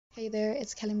Hey there,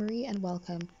 it's Kelli-Marie and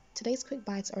welcome. Today's quick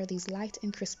bites are these light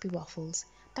and crispy waffles.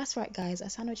 That's right guys, a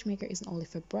sandwich maker isn't only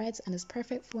for breads and is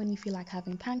perfect for when you feel like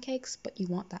having pancakes but you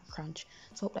want that crunch.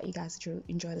 So hope that you guys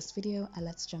enjoy this video and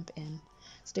let's jump in.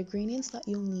 So the ingredients that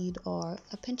you'll need are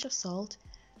a pinch of salt,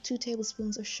 2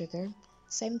 tablespoons of sugar,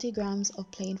 70 grams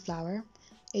of plain flour,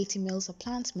 80 ml of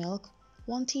plant milk,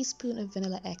 1 teaspoon of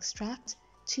vanilla extract,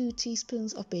 2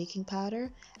 teaspoons of baking powder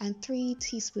and 3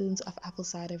 teaspoons of apple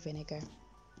cider vinegar.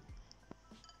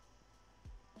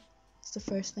 So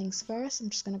first things first, I'm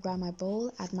just going to grab my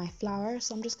bowl, add my flour.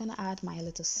 So I'm just going to add my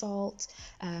little salt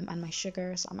and my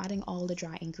sugar. So I'm adding all the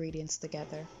dry ingredients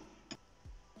together.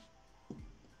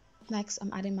 Next,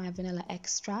 I'm adding my vanilla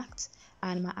extract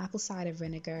and my apple cider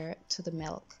vinegar to the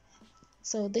milk.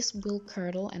 So this will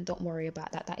curdle and don't worry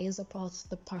about that. That is a part of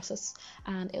the process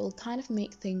and it will kind of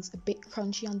make things a bit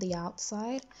crunchy on the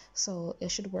outside. So it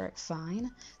should work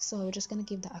fine. So we're just going to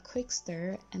give that a quick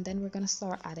stir and then we're going to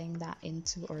start adding that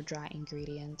into our dry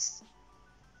ingredients.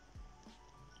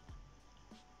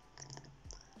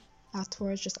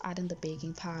 Afterwards, just adding the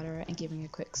baking powder and giving a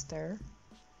quick stir.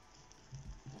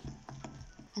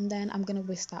 And then I'm going to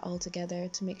whisk that all together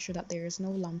to make sure that there is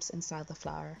no lumps inside the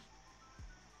flour.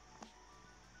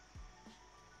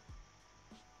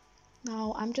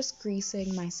 Now I'm just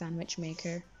greasing my sandwich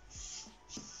maker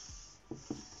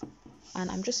and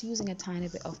I'm just using a tiny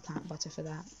bit of plant butter for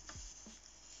that.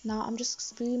 Now I'm just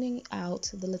spooning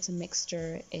out the little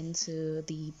mixture into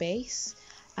the base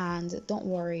and don't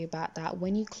worry about that.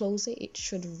 When you close it, it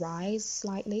should rise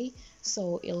slightly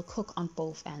so it'll cook on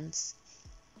both ends.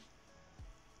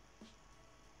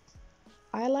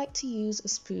 I like to use a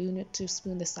spoon to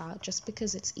spoon this out just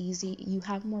because it's easy, you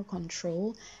have more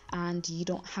control and you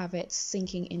don't have it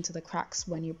sinking into the cracks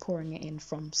when you're pouring it in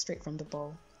straight from the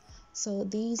bowl. So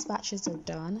these batches are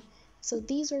done. So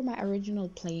these were my original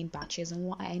plain batches and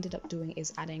what I ended up doing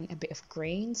is adding a bit of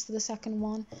grains to the second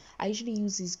one. I usually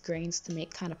use these grains to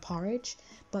make kind of porridge,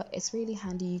 but it's really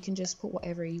handy. You can just put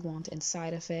whatever you want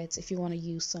inside of it. If you want to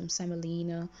use some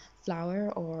semolina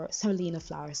flour,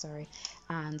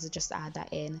 and just add that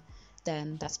in,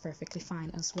 then that's perfectly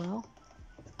fine as well.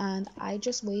 And I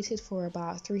just waited for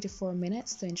about 3 to 4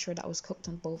 minutes to ensure that was cooked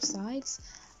on both sides.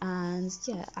 And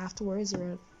yeah, afterwards they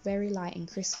were very light and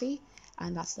crispy,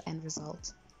 and that's the end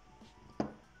result.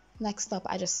 Next up,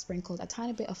 I just sprinkled a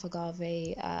tiny bit of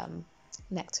agave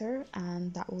nectar,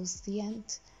 and that was the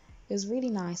end. It was really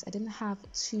nice. I didn't have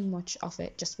too much of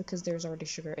it just because there's already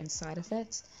sugar inside of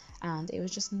it, and it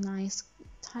was just nice,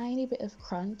 tiny bit of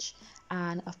crunch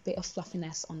and a bit of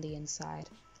fluffiness on the inside.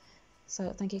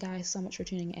 So thank you guys so much for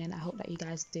tuning in. I hope that you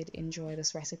guys did enjoy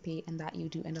this recipe and that you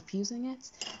do end up using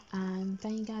it. And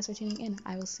thank you guys for tuning in.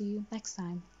 I will see you next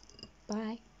time.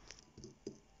 Bye.